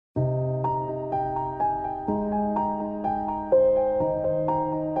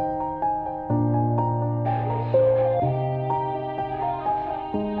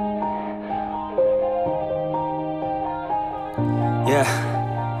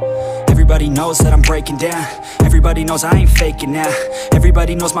Everybody knows that I'm breaking down. Everybody knows I ain't faking now.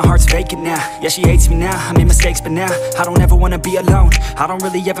 Everybody knows my heart's vacant now. Yeah, she hates me now, I made mistakes, but now I don't ever wanna be alone. I don't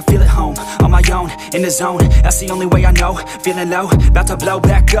really ever feel at home. On my own, in the zone, that's the only way I know. Feeling low, about to blow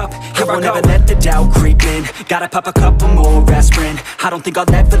back up. I won't ever let the doubt creep in. Gotta pop a couple more aspirin. I don't think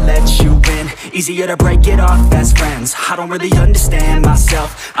I'll ever let you in. Easier to break it off as friends. I don't really understand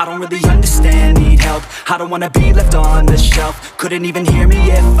myself. I don't really understand, need help. I don't wanna be left on the shelf. Couldn't even hear me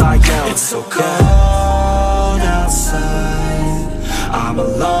if I yelled. It's so cold outside, I'm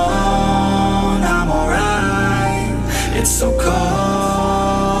alone, I'm alright. It's so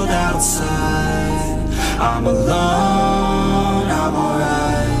cold outside, I'm alone, I'm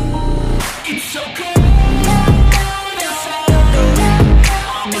alright. It's so cold.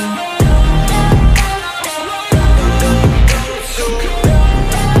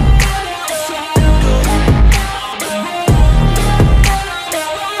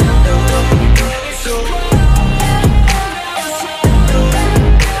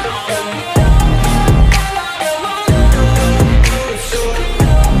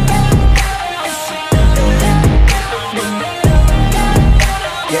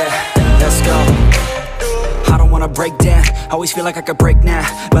 Break down, always feel like I could break now,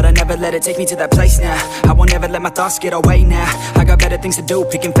 but I never let it take me to that place now. I won't ever let my thoughts get away now. I got better things to do,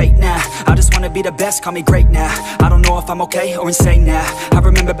 picking fate now. I just wanna be the best, call me great now. I don't know if I'm okay or insane now. I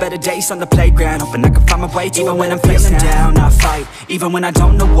remember better days on the playground, hoping I can find my way to even when I'm feeling down, I fight. Even when I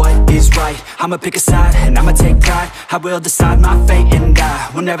don't know what is right, I'ma pick a side and I'ma take pride. I will decide my fate and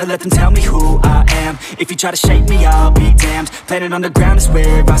I will never let them tell me who I am. If you try to shake me, I'll be damned. Planet on the ground is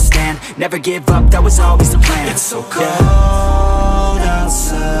where I stand. Never give up, that was always the plan. It's so cold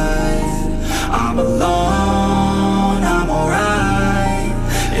outside, I'm alone, I'm alright.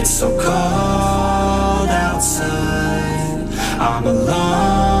 It's so cold outside, I'm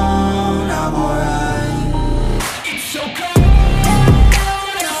alone, I'm alright. It's so cold.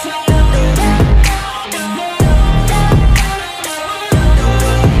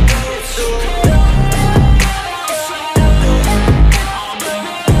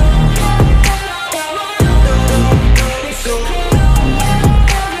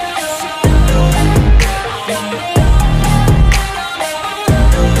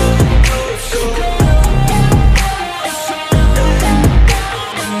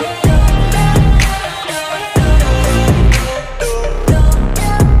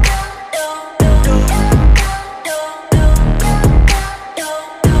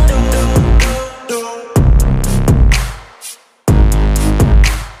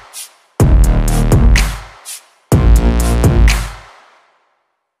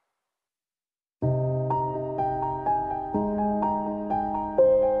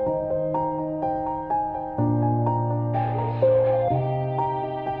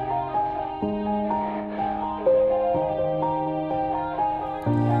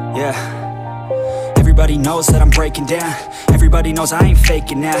 Yeah, everybody knows that I'm breaking down. Everybody knows I ain't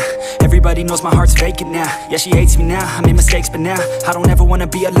faking now. Everybody knows my heart's vacant now. Yeah, she hates me now, I made mistakes, but now I don't ever wanna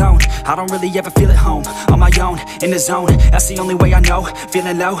be alone. I don't really ever feel at home. On my own, in the zone, that's the only way I know.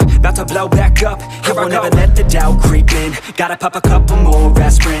 Feeling low, about to blow back up. I won't ever let the doubt creep in. Gotta pop a couple more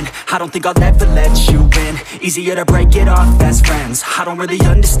aspirin. I don't think I'll ever let you in. Easier to break it off as friends. I don't really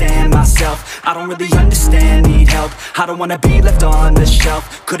understand myself. I don't really understand, need help. I don't wanna be left on the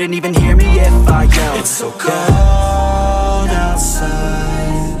shelf. Couldn't even hear me if I yelled. It's so cold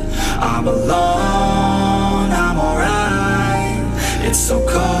outside, I'm alone, I'm alright. It's so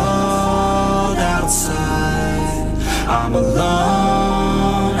cold outside, I'm alone.